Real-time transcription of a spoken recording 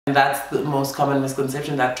And that's the most common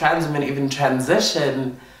misconception, that trans women even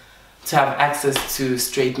transition to have access to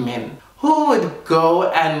straight men. Who would go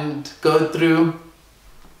through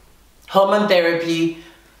hormone therapy,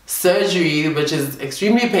 surgery, which is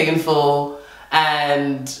extremely painful,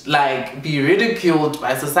 and like be ridiculed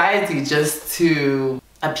by society just to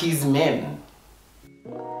appease men?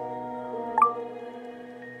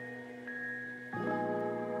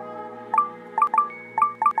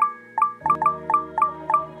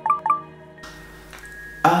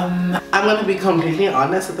 I'm gonna be completely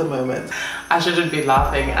honest at the moment. I shouldn't be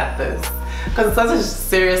laughing at this because it's such a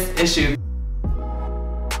serious issue.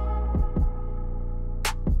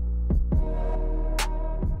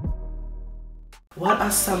 What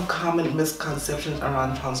are some common misconceptions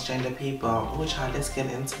around transgender people? Which let's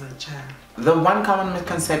get into the chat. The one common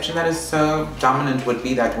misconception that is so dominant would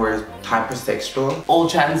be that we're hypersexual. All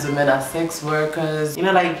trans women are sex workers. You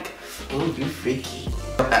know, like, oh, you freaky.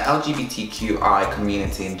 The LGBTQI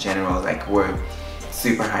community in general, like, we're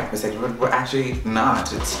super hypersexual, but we're actually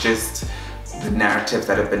not. It's just the narratives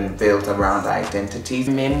that have been built around identities.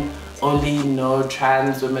 Men only know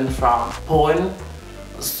trans women from porn,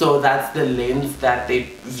 so that's the lens that they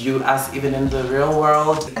view us even in the real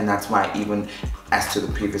world. And that's why, even as to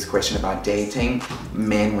the previous question about dating,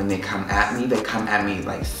 men, when they come at me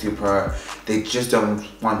like super, they just don't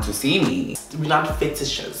want to see me. We're not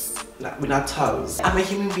fetishes. We're not toes. I'm a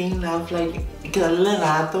human being, love. Like, yeah,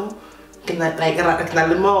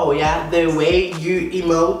 the way you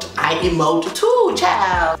emote, I emote too,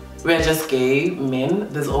 child. We're just gay men.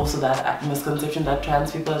 There's also that misconception that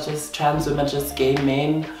trans women are just gay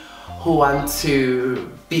men who want to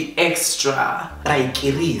be extra. Like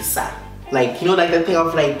Elisa. Like, you know, like the thing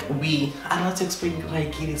of like, I don't know how to explain,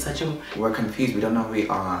 like, it is such a... We're confused, we don't know who we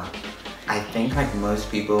are. I think like most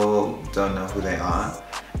people don't know who they are.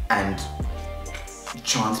 And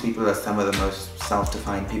trans people are some of the most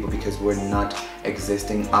self-defined people because we're not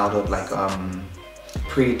existing out of like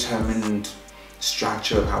predetermined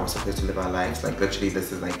structure of how we're supposed to live our lives. Like, literally,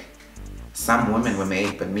 this is like, some women were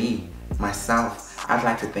made, but me, myself, I'd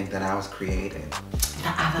like to think that I was created.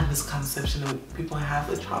 The other misconception that people have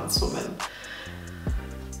with trans women,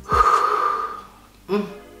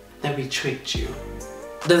 that we tricked you.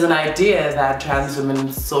 There's an idea that trans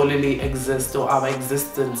women solely exist, or our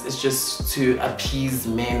existence is just to appease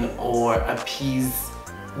men or appease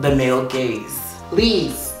the male gaze.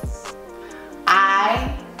 Please,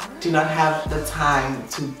 I do not have the time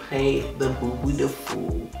to play the boo-boo the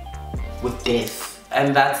fool with death.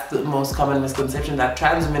 And that's the most common misconception, that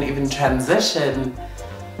trans women even transition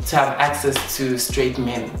to have access to straight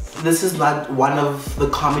men. This is not one of the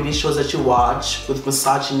comedy shows that you watch with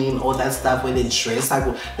misogyny and all that stuff where they dress like,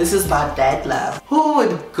 this is not that, love. Who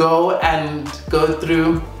would go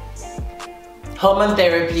through hormone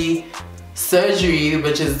therapy, surgery,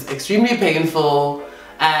 which is extremely painful,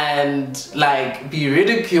 and like be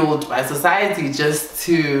ridiculed by society just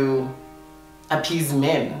to appease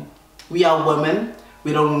men? We are women.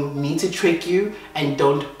 We don't need to trick you, and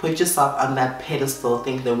don't put yourself on that pedestal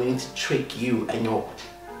thinking that we need to trick you and your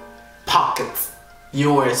pockets.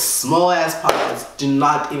 Your small ass pockets. Do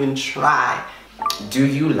not even try. Do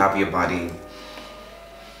you love your body?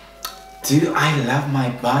 Do I love my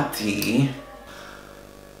body?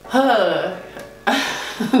 I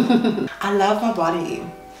love my body.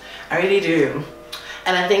 I really do.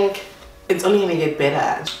 And I think it's only gonna get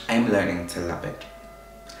better. I'm learning to love it.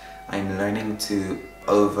 I'm learning to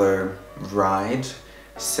override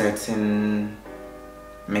certain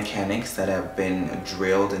mechanics that have been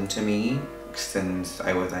drilled into me since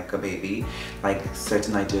I was like a baby. Like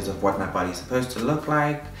certain ideas of what my body is supposed to look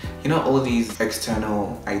like. You know, all these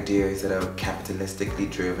external ideas that are capitalistically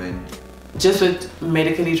driven. Just with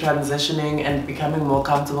medically transitioning and becoming more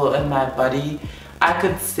comfortable in my body, I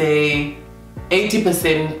could say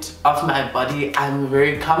 80% of my body I'm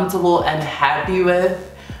very comfortable and happy with.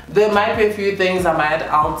 There might be a few things I might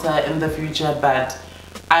alter in the future, but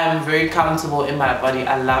I'm very comfortable in my body.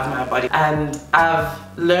 I love my body, and I've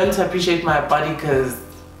learned to appreciate my body because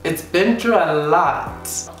it's been through a lot.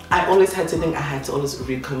 I always had to think I had to always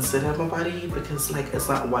reconsider my body because like it's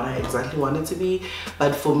not what I exactly want it to be.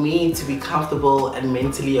 But for me to be comfortable and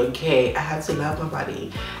mentally okay, I have to love my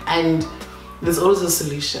body. And there's always a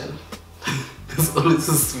solution. There's always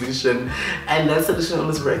a solution, and that solution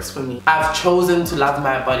always works for me. I've chosen to love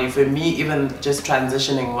my body. For me, even just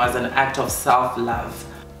transitioning was an act of self-love.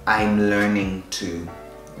 I'm learning to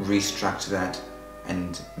restructure that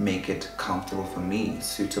and make it comfortable for me,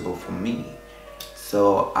 suitable for me.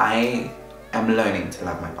 So I I'm learning to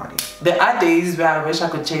love my body. There are days where I wish I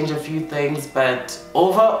could change a few things, but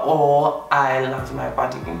overall, I love my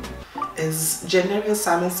body. Is gender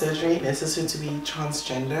reassignment surgery necessary to be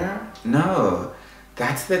transgender? No.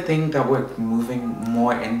 That's the thing that we're moving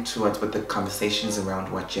more into it with the conversations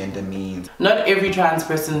around what gender means. Not every trans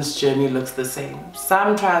person's journey looks the same.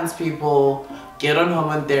 Some trans people get on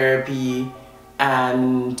hormone therapy,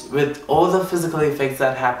 and with all the physical effects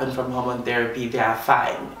that happen from hormone therapy, they are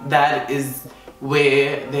fine. That is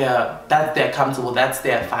where they're comfortable, that's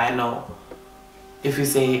their final, if you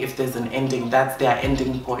say, if there's an ending, that's their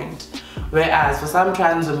ending point. Whereas for some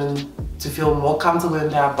trans women to feel more comfortable in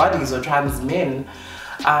their bodies, or trans men,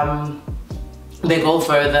 they go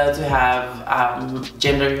further to have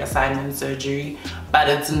gender reassignment surgery, but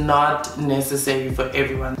it's not necessary for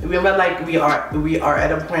everyone. Remember, like, we are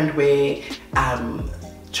at a point where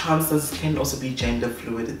transness can also be gender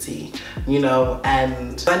fluidity, you know,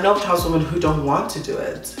 and I know trans women who don't want to do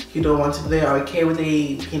it, who don't want to, they are okay with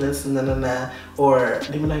a penis and or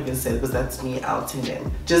let me not even say it because that's me outing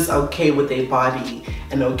them, just okay with their body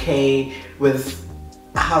and okay with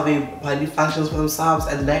how their body functions for themselves,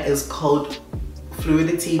 and that is called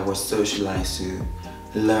fluidity. We're socialized to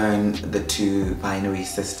learn the two binary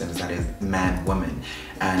systems, that is man, woman,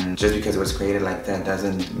 and just because it was created like that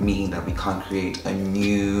doesn't mean that we can't create a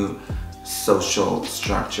new social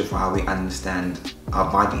structure for how we understand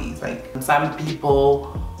our bodies. Like, some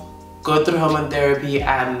people go through hormone therapy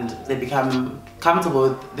and they become comfortable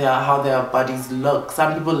with how their bodies look.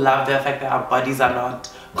 Some people love the fact that our bodies are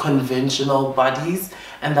not conventional bodies,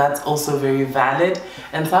 and that's also very valid.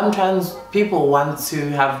 And some trans people want to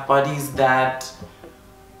have bodies that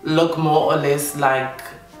look more or less like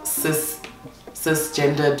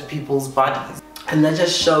cisgendered people's bodies. And that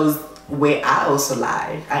just shows where I also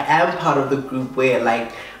lie. I am part of the group where,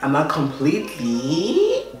 like, I'm not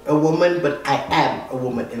completely a woman, but I am a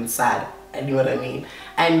woman inside. And you know what I mean?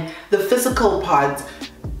 And the physical part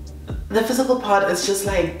is just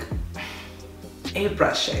like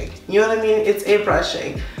airbrushing. You know what I mean? It's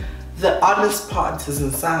airbrushing. The honest part is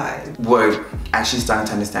inside. We're actually starting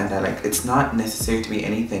to understand that, like, it's not necessary to be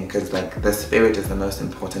anything, because, like, the spirit is the most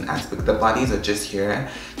important aspect. The bodies are just here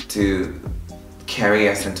to carry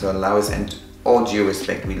us and to allow us, and all due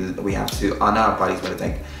respect, we have to honor our bodies, but it's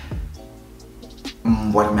like,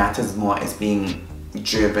 what matters more is being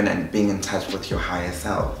driven and being in touch with your higher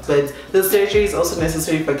self. But the surgery is also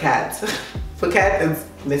necessary for cats. For cats, it's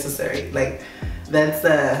necessary. Like, that's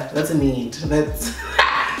a need. That's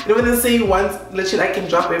you know, when they say once, literally, I can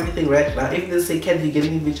drop everything right now. If they say, can you get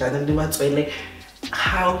any vagina? Like,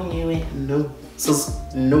 how knew it? No. So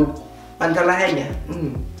no.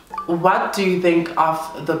 What do you think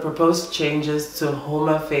of the proposed changes to Home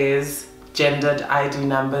Affairs gendered ID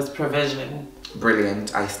numbers provision?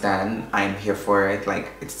 Brilliant. I stand. I'm here for it.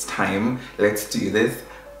 Like, it's time. Let's do this.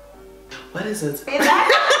 What is it?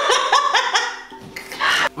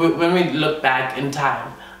 When we look back in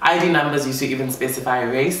time, ID numbers used to even specify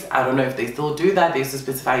race. I don't know if they still do that. They used to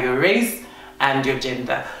specify your race and your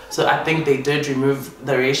gender. So I think they did remove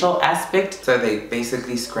the racial aspect. So they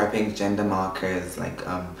basically scrapping gender markers like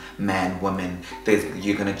man, woman.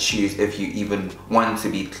 You're gonna choose if you even want to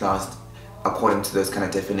be classed according to those kind of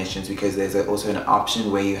definitions, because there's also an option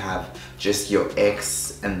where you have just your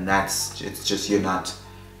X, and it's just you're not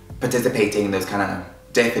participating in those kind of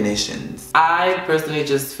definitions. I personally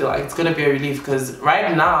just feel like it's gonna be a relief, because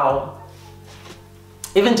right now,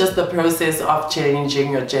 even just the process of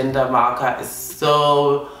changing your gender marker is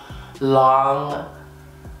so long.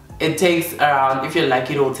 It takes around, if you're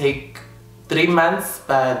lucky, it'll take 3 months,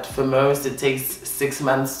 but for most it takes 6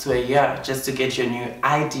 months to a year just to get your new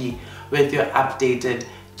ID with your updated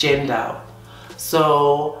gender.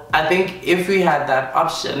 So I think if we had that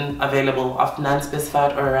option available of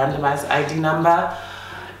non-specified or randomized ID number,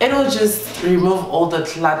 it will just remove all the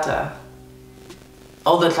clutter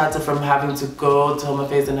from having to go to Home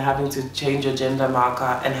Affairs and having to change your gender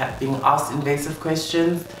marker and being asked invasive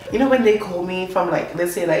questions. You know, when they call me from, like,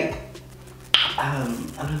 let's say, like, I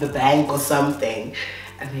don't know, the bank or something,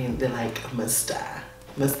 and then they're like, Mr.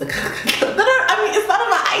 I mean, it's not on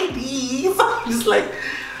my ID, so I'm just like,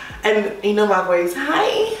 and you know my voice,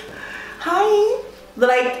 hi. They're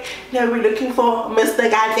like, no, we're looking for Mr.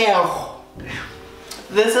 Goddamn.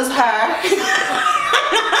 This is her.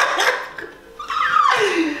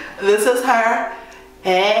 This is her.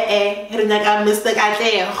 Hey, I'm Mr.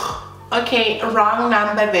 Goddamn. Okay, wrong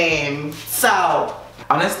number then. So,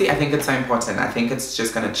 honestly, I think it's so important. I think it's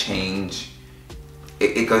just gonna change.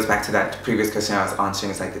 It goes back to that previous question I was answering.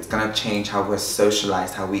 It's like, it's gonna change how we're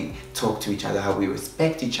socialized, how we talk to each other, how we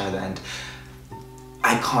respect each other. And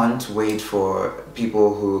I can't wait for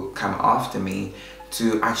people who come after me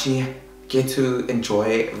to actually get to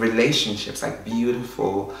enjoy relationships, like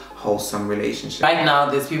beautiful, wholesome relationships. Right now,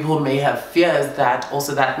 there's people who may have fears that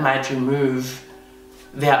also that might remove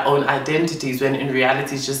their own identities, when in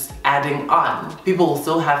reality it's just adding on. People will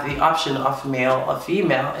still have the option of male or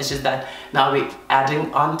female. It's just that now we're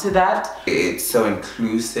adding on to that. It's so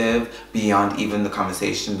inclusive beyond even the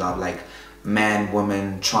conversation of like man,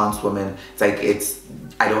 woman, trans woman. It's like,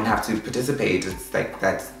 I don't have to participate. It's like,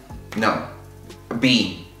 that's, no,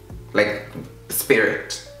 be, like,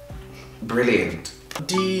 spirit. Brilliant.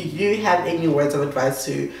 Do you have any words of advice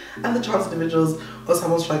to other trans individuals or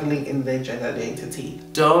someone struggling in their gender identity?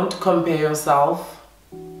 Don't compare yourself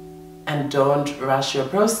and don't rush your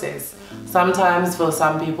process. Sometimes for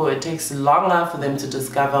some people it takes longer for them to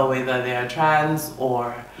discover whether they are trans,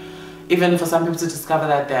 or even for some people to discover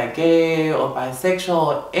that they're gay or bisexual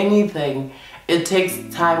or anything. It takes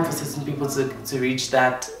time for certain people to reach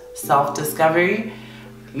that self-discovery.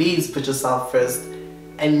 Please put yourself first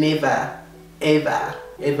and never, ever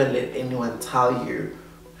let anyone tell you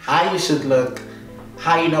how you should look,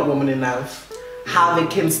 how you're not woman enough, how they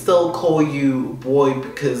can still call you boy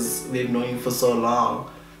because they've known you for so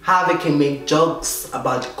long, how they can make jokes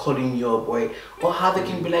about calling you a boy, or how they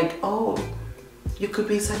can be like, oh, you could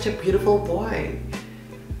be such a beautiful boy.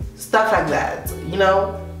 Stuff like that, you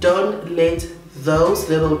know? Don't let those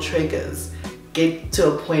little triggers get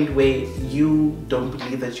to a point where you don't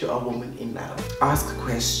believe that you are a woman enough. Ask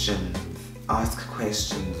questions,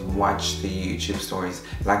 watch the YouTube stories.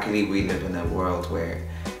 Luckily we live in a world where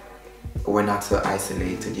we're not so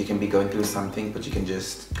isolated. You can be going through something, but you can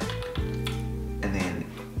just, and then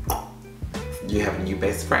you have a new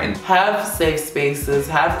best friend. Have safe spaces,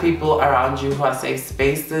 have people around you who are safe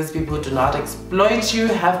spaces, people who do not exploit you,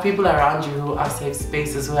 have people around you who are safe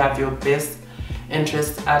spaces, who have your best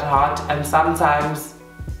interests at heart. And sometimes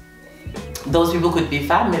those people could be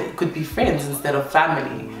family, could be friends instead of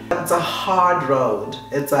family. It's a hard road.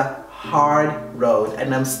 It's a hard road,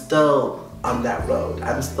 and I'm still on that road.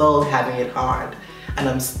 I'm still having it hard, and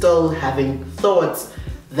I'm still having thoughts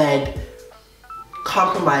that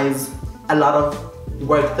compromise a lot of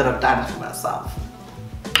work that I've done for myself.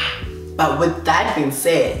 But with that being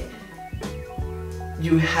said,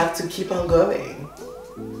 you have to keep on going.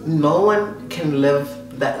 No one can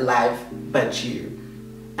live that life but you,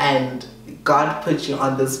 and God put you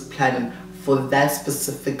on this planet for that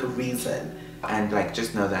specific reason. And like,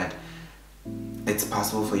 just know that it's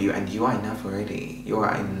possible for you, and you are enough already. You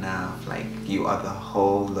are enough. Like, you are the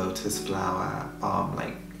whole lotus flower.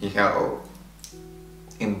 Like, yo,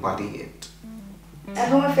 embody it.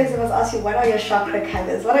 Everyone first must ask you, what are your chakra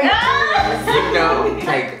colors? What are your colors? You know,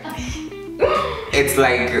 like, it's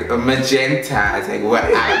like magenta. It's like what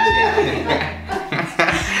I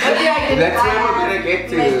That's where we're gonna get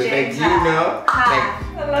to. Magenta. Like, you know, like,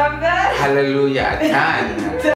 I love that. hallelujah, tan.